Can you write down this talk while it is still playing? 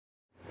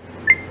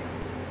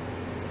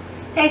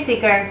Hey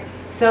Seeker,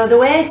 so the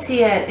way I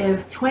see it,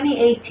 if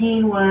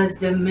 2018 was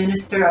the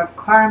Minister of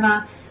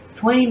Karma,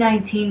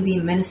 2019 be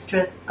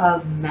Ministress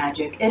of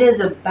Magic. It is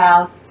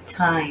about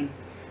time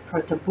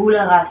for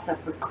tabula rasa,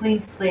 for clean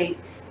slate,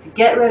 to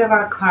get rid of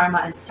our karma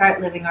and start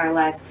living our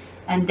life.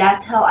 And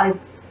that's how I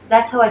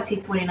see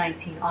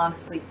 2019,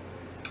 honestly.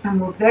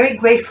 And we're very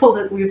grateful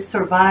that we've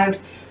survived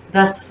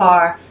thus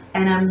far,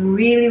 and I'm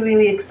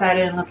really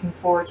excited and looking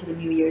forward to the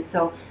new year.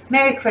 So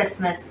Merry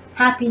Christmas,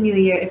 Happy New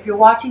Year. If you're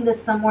watching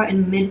this somewhere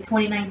in mid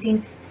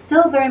 2019,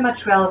 still very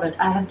much relevant.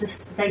 I have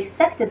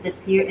dissected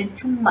this year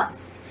into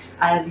months.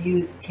 I have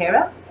used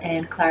tarot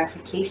and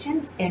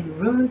clarifications and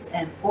runes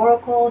and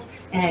oracles,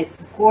 and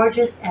it's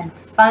gorgeous and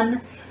fun.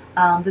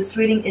 This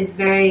reading is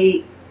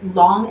very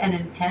long and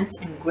intense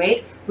and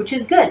great, which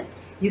is good.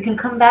 You can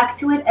come back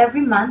to it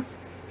every month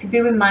to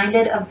be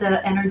reminded of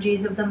the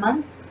energies of the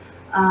month,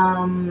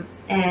 and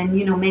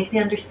make the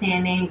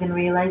understandings and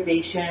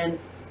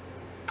realizations.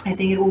 I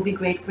think it will be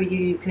great for you.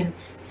 You can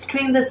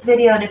stream this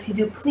video, and if you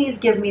do, please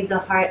give me the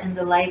heart and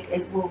the like.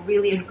 It will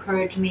really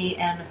encourage me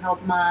and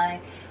help my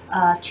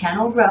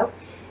channel grow.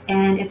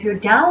 And if you're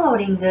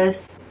downloading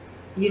this,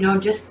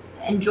 just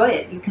enjoy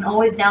it. You can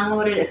always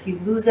download it. If you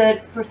lose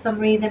it for some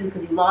reason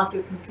because you lost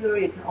your computer,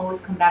 you can always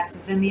come back to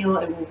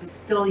Vimeo. It will be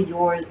still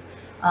yours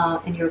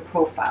in your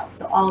profile,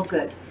 so all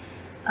good.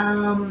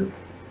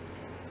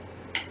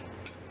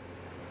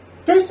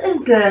 This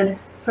is good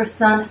for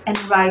sun and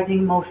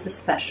rising, most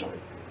especially.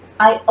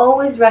 I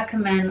always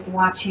recommend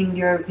watching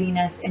your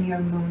Venus and your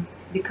moon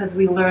because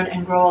we learn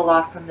and grow a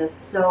lot from this.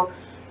 So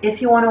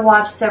if you want to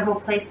watch several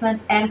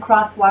placements and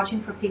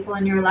cross-watching for people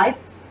in your life,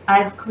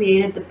 I've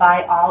created the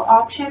buy all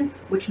option,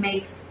 which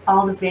makes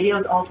all the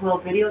videos, all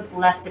 12 videos,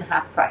 less than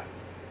half price.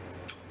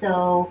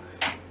 So,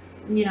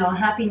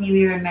 Happy New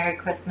Year and Merry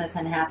Christmas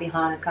and Happy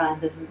Hanukkah, and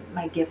this is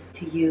my gift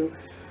to you.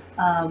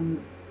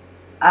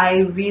 I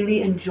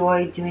really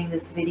enjoy doing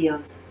these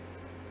videos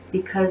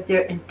because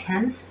they're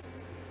intense,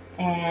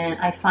 and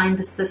I find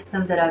the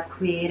system that I've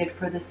created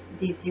for these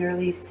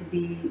yearlies to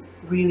be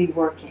really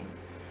working.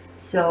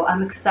 So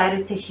I'm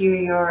excited to hear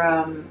your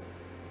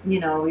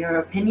your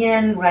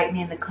opinion. Write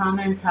me in the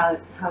comments how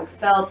it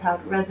felt, how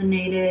it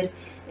resonated.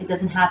 It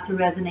doesn't have to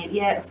resonate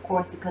yet, of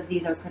course, because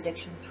these are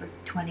predictions for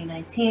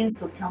 2019.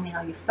 So tell me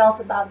how you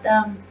felt about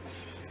them.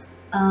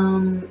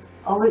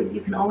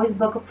 You can always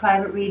book a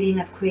private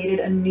reading. I've created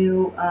a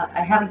new,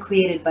 I haven't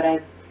created, but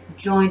I've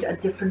joined a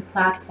different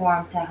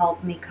platform to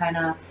help me kind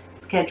of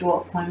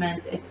schedule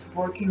appointments. It's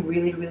working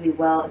really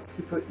well. It's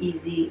super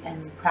easy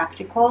and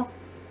practical.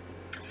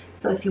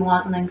 So if you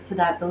want, link to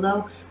that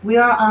below. We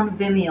are on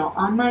Vimeo.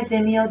 On my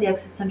Vimeo, the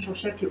Existential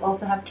Shift, you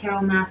also have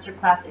Tarot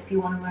Masterclass if you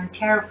want to learn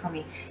tarot from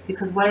me.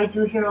 Because what I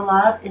do here a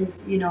lot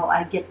is,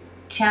 I get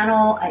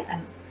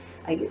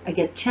I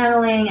get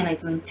channeling, and I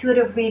do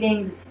intuitive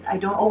readings. I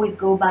don't always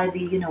go by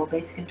the,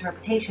 basic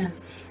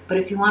interpretations. But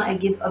if you want, I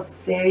give a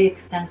very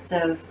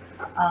extensive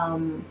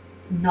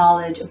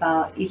knowledge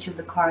about each of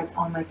the cards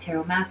on my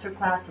Tarot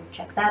Masterclass. So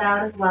check that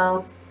out as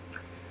well.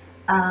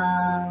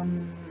 I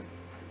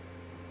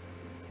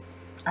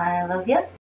love you.